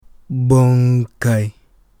Bonkai,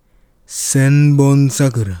 Senbon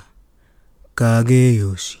Sakura,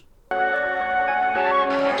 Kageyoshi.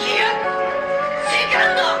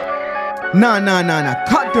 Nah.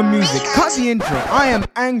 Cut the music. Cut the intro. I am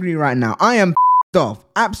angry right now. I am pissed off.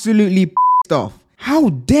 Absolutely pissed off. How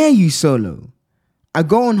dare you, Solo? I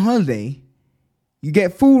go on holiday, you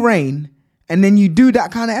get full rain, and then you do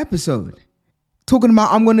that kind of episode. Talking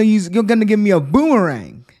about you're gonna give me a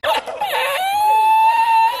boomerang.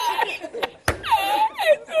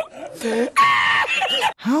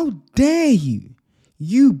 How dare you?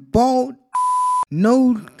 You bald,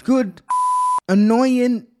 no good,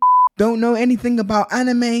 annoying, don't know anything about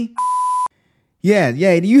anime. Yeah,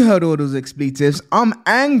 you heard all those expletives. I'm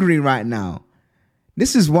angry right now.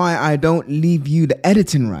 This is why I don't leave you the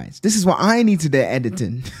editing rights. This is why I need to do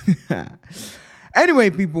editing. Anyway,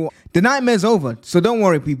 people, the nightmare's over. So don't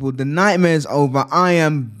worry, people. The nightmare's over. I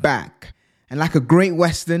am back. And like a great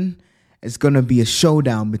Western, it's going to be a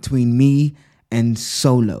showdown between me and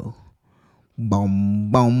Solo.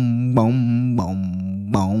 Boom, boom, boom,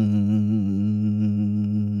 boom, boom.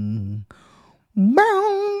 Boom,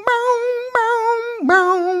 boom, boom,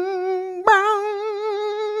 boom, boom.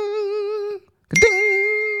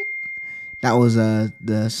 Ka-ding. That was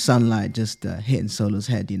the sunlight just hitting Solo's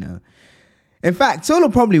head, you know. In fact, Solo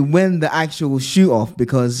probably win the actual shoot off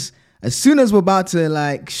because as soon as we're about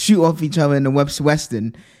to shoot off each other in the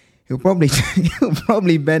Western, he'll probably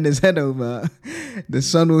bend his head over. The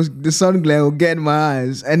sun glare will get in my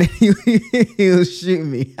eyes, and then he'll shoot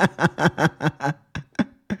me.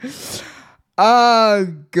 Oh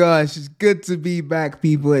gosh, it's good to be back,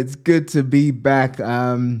 people. It's good to be back.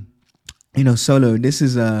 Solo. This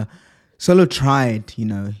is Solo tried.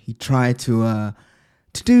 He tried to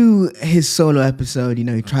do his solo episode.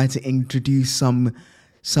 He tried to introduce some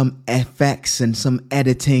effects and some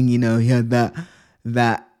editing. He had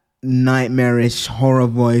that nightmarish horror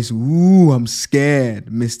voice. Ooh, I'm scared,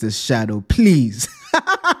 Mr. Shadow, please.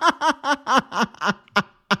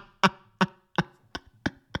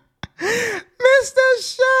 Mr.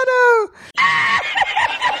 Shadow.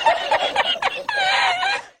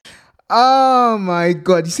 Oh my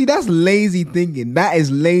God. You see, that's lazy thinking. That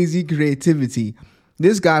is lazy creativity.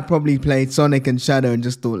 This guy probably played Sonic and Shadow and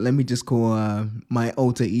just thought, let me just call my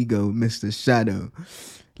alter ego Mr. Shadow.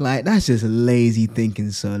 That's just lazy thinking,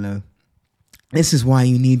 Solo. This is why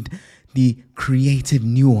you need the creative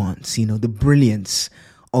nuance, the brilliance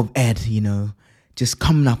of Ed, just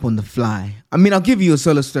coming up on the fly. I mean, I'll give you your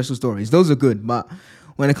Solo special stories. Those are good. But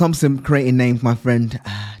when it comes to creating names, my friend,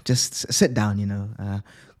 just sit down,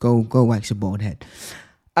 go wax your bald head.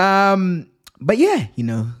 But yeah,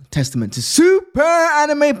 testament to Super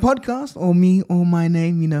Anime Podcast, or me, or my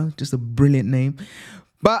name, just a brilliant name.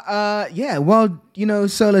 But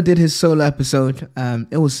Solo did his solo episode.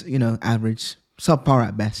 It was, average, subpar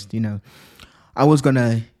at best, I was going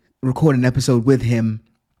to record an episode with him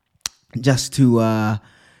just to,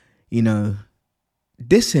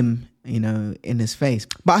 diss him, in his face.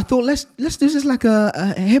 But I thought, let's do this like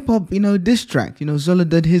a hip-hop, diss track. Solo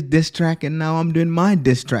did his diss track, and now I'm doing my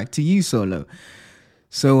diss track to you, Solo.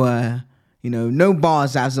 So, no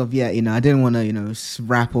bars as of yet. I didn't want to,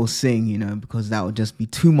 rap or sing, because that would just be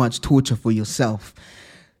too much torture for yourself.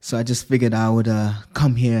 So I just figured I would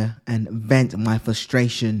come here and vent my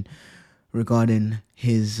frustration regarding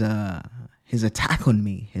his attack on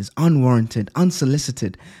me, his unwarranted,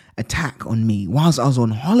 unsolicited attack on me whilst I was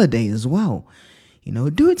on holiday as well.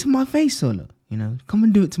 Do it to my face, Solo. Come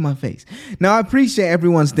and do it to my face. Now, I appreciate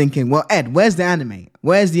everyone's thinking, well, Ed, where's the anime?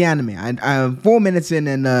 Where's the anime? I'm 4 minutes in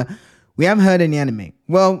and we haven't heard any anime.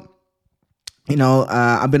 Well,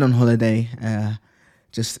 I've been on holiday,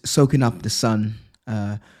 just soaking up the sun,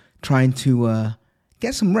 trying to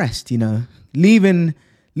get some rest, leaving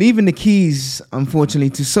the keys,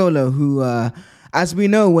 unfortunately, to Solo, who, as we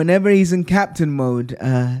know, whenever he's in captain mode,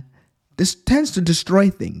 this tends to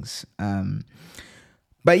destroy things.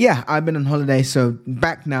 But yeah, I've been on holiday, so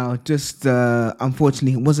back now. Just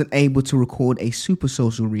unfortunately wasn't able to record a super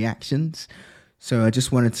social reactions. So I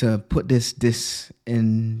just wanted to put this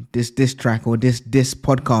track or this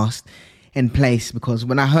podcast in place, because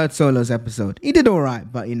when I heard Solo's episode, he did all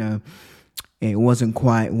right, but it wasn't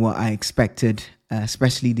quite what I expected,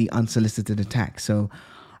 especially the unsolicited attack. So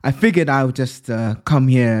I figured I would just come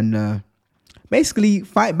here and basically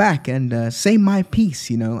fight back and say my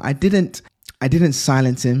piece. I didn't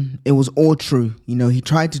silence him. It was all true. He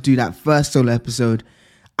tried to do that first solo episode.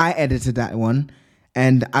 I edited that one.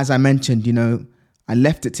 And as I mentioned, I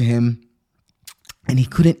left it to him and he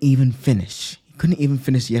couldn't even finish. He couldn't even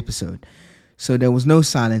finish the episode. So there was no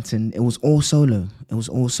silence and it was all Solo. It was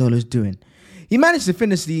all Solo's doing. he managed to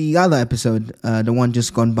finish the other episode, the one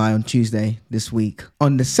just gone by on Tuesday this week,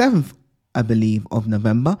 on the 7th, I believe, of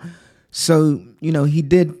November. So, he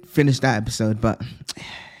did finish that episode, but,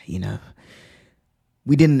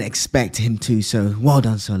 we didn't expect him to. So, well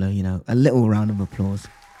done, Solo. A little round of applause.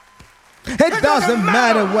 It doesn't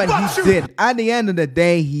matter what he did. At the end of the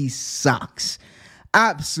day, he sucks.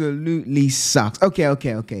 Absolutely sucks.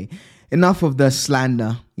 Okay. Enough of the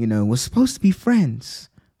slander. We're supposed to be friends.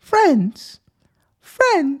 Friends.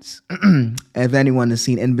 If anyone has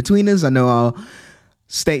seen In-Betweeners, I know our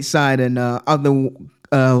stateside and other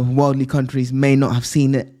worldly countries may not have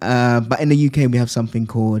seen it. But in the UK, we have something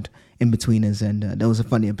called In-Betweeners. And there was a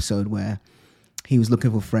funny episode where he was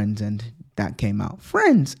looking for friends and that came out.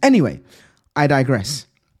 Friends. Anyway, I digress.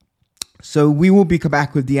 So we will be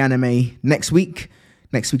back with the anime next week.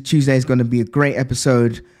 Next week, Tuesday, is going to be a great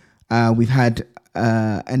episode. We've had,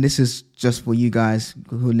 and this is just for you guys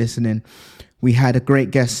who are listening, we had a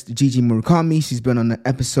great guest, Gigi Murakami. She's been on the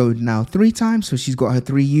episode now 3 times, so she's got her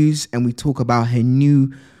 3 U's, and we talk about her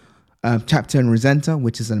new chapter in Resenta,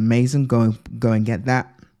 which is amazing. Go and get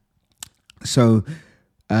that. So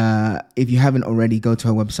if you haven't already, go to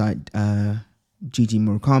her website, Gigi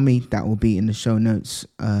Murakami. That will be in the show notes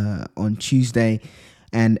on Tuesday.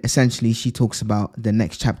 And essentially, she talks about the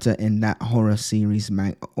next chapter in that horror series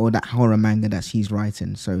or that horror manga that she's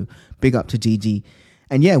writing. So big up to Gigi.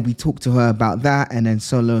 And yeah, we talked to her about that. And then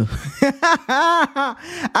Solo.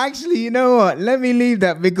 Actually, you know what? Let me leave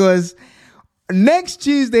that because next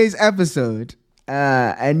Tuesday's episode,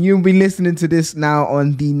 and you'll be listening to this now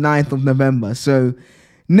on the 9th of November. So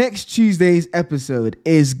next Tuesday's episode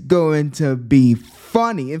is going to be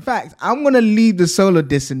funny. In fact, I'm going to leave the Solo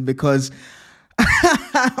dissing because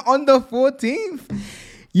on the 14th,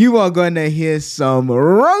 you are going to hear some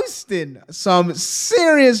roasting, some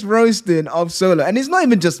serious roasting of Solo. And it's not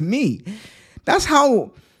even just me. That's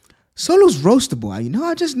how Solo's roastable.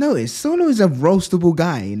 I just noticed Solo is a roastable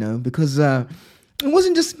guy, because it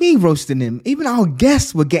wasn't just me roasting him. Even our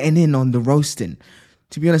guests were getting in on the roasting.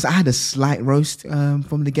 To be honest, I had a slight roast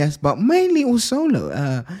from the guests, but mainly it was Solo.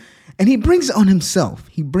 And he brings it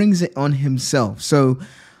on himself. So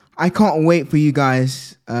I can't wait for you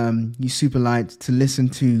guys, you super lights, to listen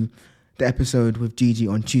to the episode with Gigi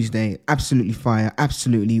on Tuesday. Absolutely fire.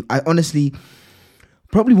 Absolutely. I honestly,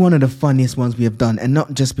 probably one of the funniest ones we have done. And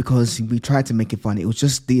not just because we tried to make it funny. It was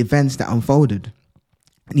just the events that unfolded.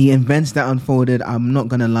 I'm not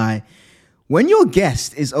going to lie. When your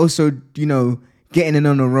guest is also, getting in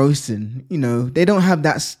on a roasting, they don't have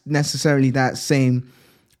that necessarily that same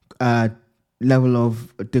level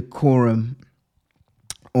of decorum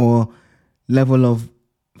or level of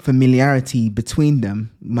familiarity between them,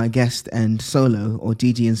 my guest and Solo, or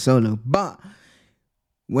Gigi and Solo. But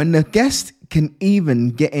when the guest can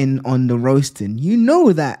even get in on the roasting,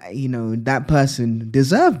 that person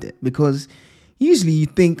deserved it, because usually you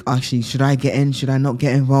think, actually, should I get in? Should I not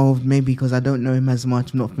get involved? Maybe because I don't know him as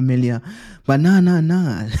much, I'm not familiar. But nah.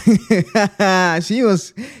 She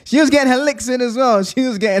was getting her licks in as well. She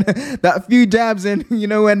was getting that few jabs in,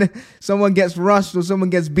 when someone gets rushed or someone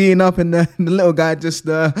gets beaten up and the little guy just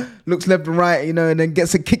looks left and right, and then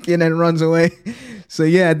gets a kick in and runs away. So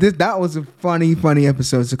yeah, that was a funny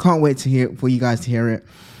episode. So can't wait for you guys to hear it.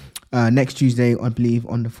 Next Tuesday, I believe,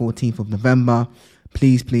 on the 14th of November.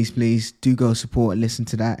 Please do go support and listen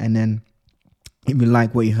to that. And then if you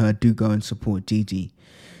like what you heard, do go and support Gigi.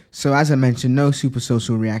 So as I mentioned, no super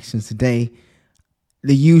social reactions today.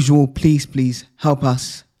 The usual, please help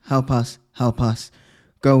us.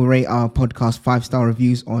 Go rate our podcast 5-star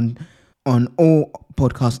reviews on all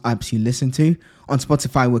podcast apps you listen to. On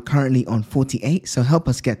Spotify, we're currently on 48. So help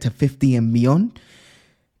us get to 50 and beyond.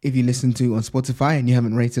 If you listen to on Spotify and you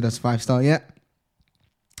haven't rated us 5-star yet,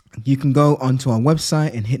 you can go onto our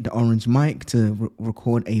website and hit the orange mic to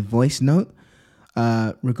record a voice note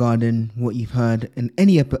regarding what you've heard in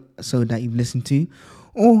any episode that you've listened to.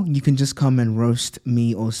 Or you can just come and roast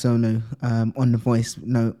me or Solo on the voice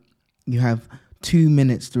note. You have 2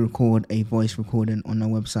 minutes to record a voice recording on our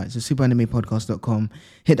website. So superanimepodcast.com,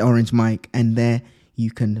 hit the orange mic, and there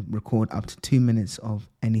you can record up to 2 minutes of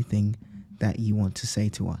anything that you want to say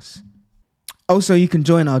to us. Also, you can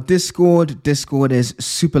join our Discord. Discord is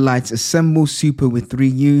Super Lights Assemble, super with 3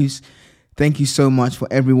 U's. Thank you so much for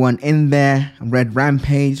everyone in there. Red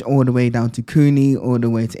Rampage, all the way down to Cooney, all the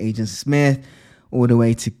way to Agent Smith, all the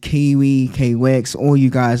way to Kiwi, K-Wix. All you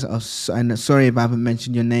guys are, and sorry if I haven't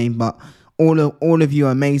mentioned your name, but all of you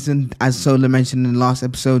are amazing. As Solo mentioned in the last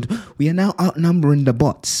episode, we are now outnumbering the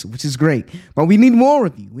bots, which is great. But we need more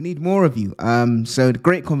of you. So the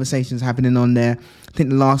great conversations happening on there. I think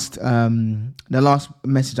the last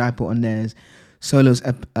message I put on there is Solo's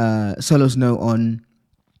note on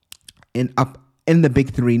in the big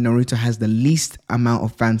three, Naruto has the least amount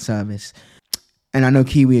of fan service. And I know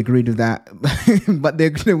Kiwi agreed with that, but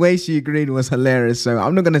the way she agreed was hilarious. So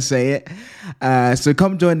I'm not going to say it. So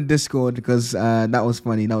come join the Discord because that was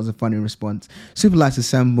funny. That was a funny response. Super Lights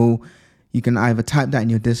Assemble. You can either type that in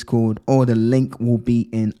your Discord or the link will be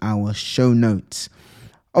in our show notes.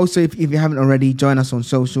 Also, if you haven't already, join us on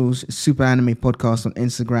socials. Super Anime Podcast on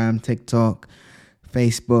Instagram, TikTok,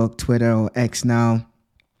 Facebook, Twitter, or X now.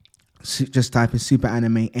 Just type in Super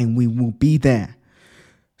Anime and we will be there.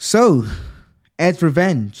 So, Ed's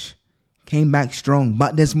Revenge came back strong,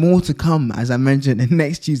 but there's more to come, as I mentioned in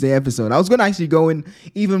next Tuesday episode. I was going to actually go in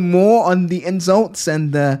even more on the insults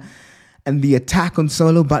and the attack on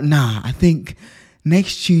Solo, but nah, I think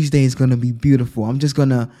next Tuesday is going to be beautiful. I'm just going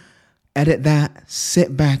to edit that,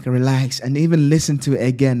 sit back, relax, and even listen to it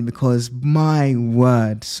again because my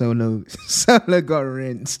word, Solo got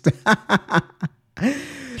rinsed.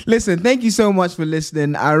 Listen, thank you so much for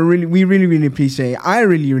listening. We really appreciate it. I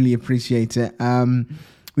really appreciate it.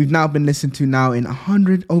 We've now been listened to now in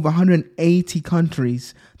over 180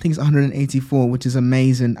 countries. I think it's 184, which is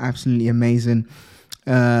amazing, absolutely amazing.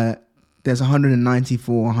 There's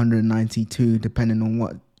 194, 192, depending on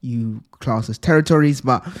what you class as territories,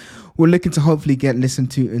 but we're looking to hopefully get listened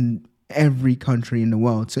to in every country in the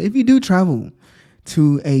world. So if you do travel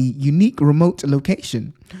to a unique remote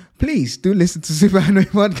location, please do listen to Super Anime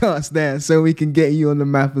Podcast there so we can get you on the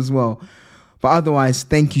map as well. But otherwise,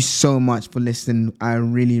 thank you so much for listening. I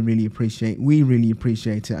really appreciate it. We really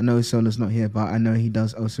appreciate it. I know Solo's not here, but I know he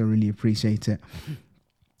does also really appreciate it.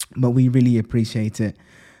 But we really appreciate it.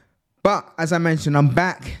 But as I mentioned, I'm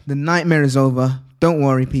back. The nightmare is over. Don't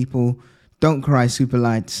worry, people. Don't cry, Super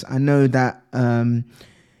Lights. I know that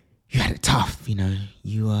you had it tough, you know.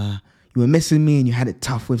 You were missing me and you had it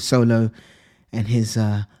tough with Solo and his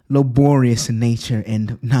laborious nature.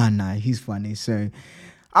 And nah, he's funny. So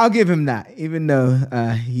I'll give him that, even though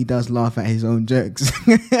he does laugh at his own jokes.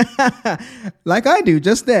 Like I do,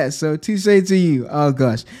 just there. So touche to you. Oh,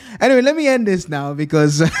 gosh. Anyway, let me end this now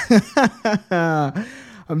because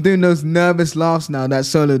I'm doing those nervous laughs now that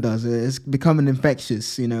Solo does. It's becoming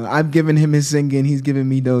infectious, you know. I've given him his singing. He's giving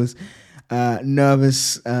me those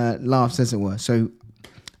nervous laughs, as it were. So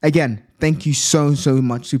again, thank you so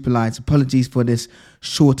much, Super Lights. Apologies for this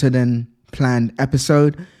shorter than planned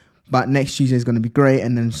episode, but next Tuesday is going to be great.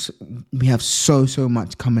 And then we have so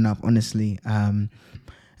much coming up, honestly. And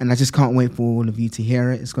I just can't wait for all of you to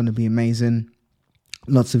hear it. It's going to be amazing.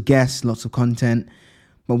 Lots of guests, lots of content.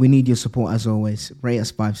 But we need your support as always. Rate us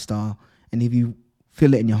 5-star. And if you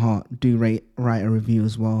feel it in your heart, do write a review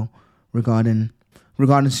as well regarding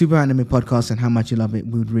Super Anime Podcast and how much you love it.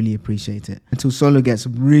 We would really appreciate it. Until Solo gets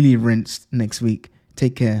really rinsed next week,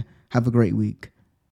 take care. Have a great week.